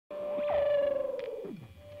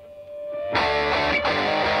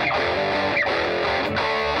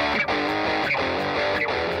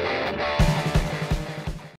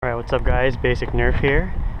What's up guys, Basic Nerf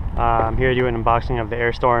here. I'm here to do an unboxing of the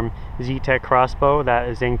Airstorm Z-Tek Crossbow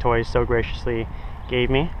that Zing Toys so graciously gave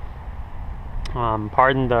me.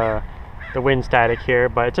 Pardon the wind static here,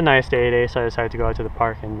 but it's a nice day today, so I decided to go out to the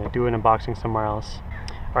park and do an unboxing somewhere else.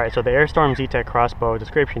 Alright, so the Airstorm Z-Tek Crossbow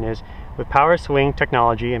description is, with power swing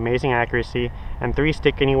technology, amazing accuracy, and 3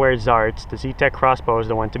 stick anywhere zarts, the Z-Tek Crossbow is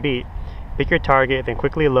the one to beat. Pick your target, then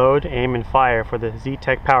quickly load, aim, and fire for the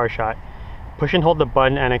Z-Tek power shot. Push and hold the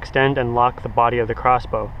button and extend and lock the body of the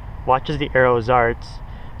crossbow. Watch as the arrow zarts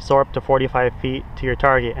soar up to 45 feet to your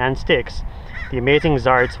target and sticks. The amazing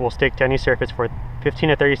zarts will stick to any surface for 15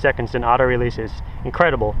 to 30 seconds, then auto releases.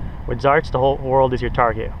 Incredible. With zarts, the whole world is your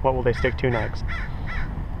target. What will they stick to next?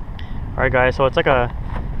 Alright guys, so it's like a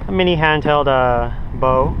mini handheld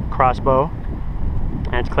crossbow,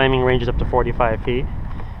 and it's claiming ranges up to 45 feet.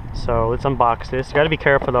 So let's unbox this. You gotta be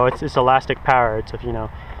careful though, it's elastic powered, so if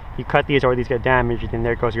you cut these or these get damaged, then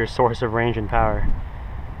there goes your source of range and power.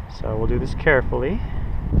 So we'll do this carefully.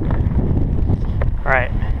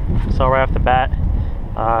 Alright, so right off the bat,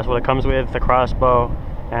 so what it comes with, the crossbow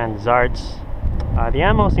and zarts. The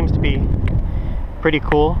ammo seems to be pretty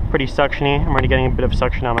cool, pretty suctiony. I'm already getting a bit of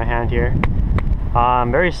suction on my hand here.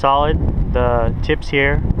 Very solid. The tips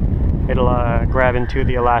here, it'll grab into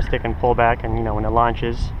the elastic and pull back, and when it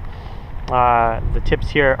launches. The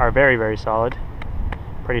tips here are very, very solid.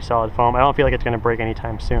 Pretty solid foam. I don't feel like it's going to break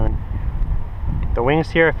anytime soon. The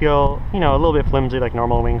wings here feel, a little bit flimsy like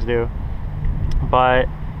normal wings do. But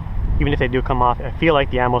even if they do come off, I feel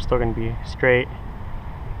like the ammo's still going to be straight.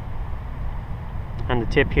 And the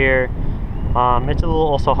tip here, it's a little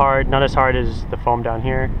also hard, not as hard as the foam down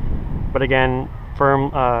here, but again,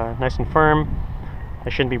 firm, nice and firm.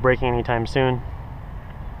 It shouldn't be breaking anytime soon.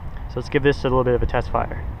 So let's give this a little bit of a test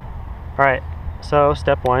fire. Alright, so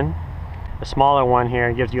step one, the smaller one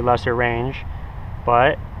here gives you lesser range,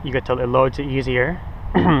 but you get to, it loads it easier,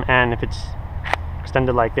 and if it's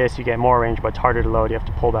extended like this, you get more range, but it's harder to load, you have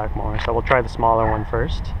to pull back more. So we'll try the smaller one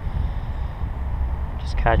first.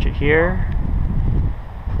 Just catch it here,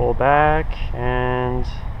 pull back, and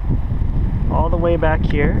all the way back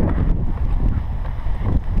here,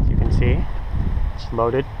 as you can see, it's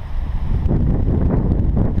loaded.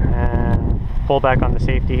 And pull back on the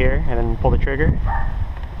safety here, and then pull the trigger.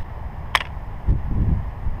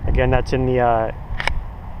 Again, that's in the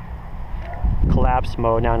collapse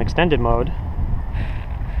mode. Now in extended mode.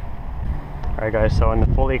 Alright guys, so in the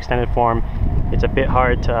fully extended form, it's a bit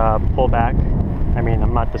hard to pull back. I mean,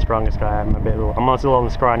 I'm not the strongest guy, I'm almost a little on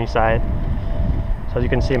the scrawny side. So as you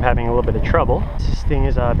can see, I'm having a little bit of trouble. This thing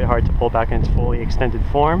is a bit hard to pull back in its fully extended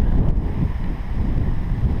form.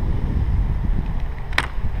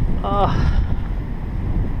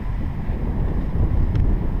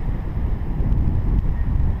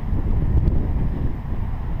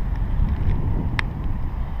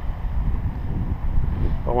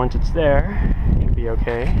 But once it's there, it should be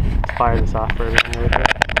okay. Let's fire this off for everything really quick.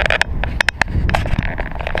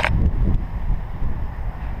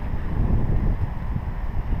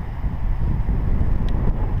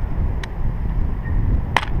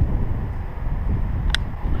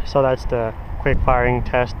 So that's the quick firing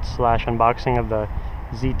test / unboxing of the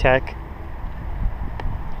Z-Tek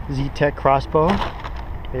Crossbow,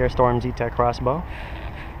 the Airstorm Z-Tek Crossbow,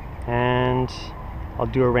 and I'll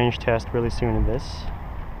do a range test really soon of this.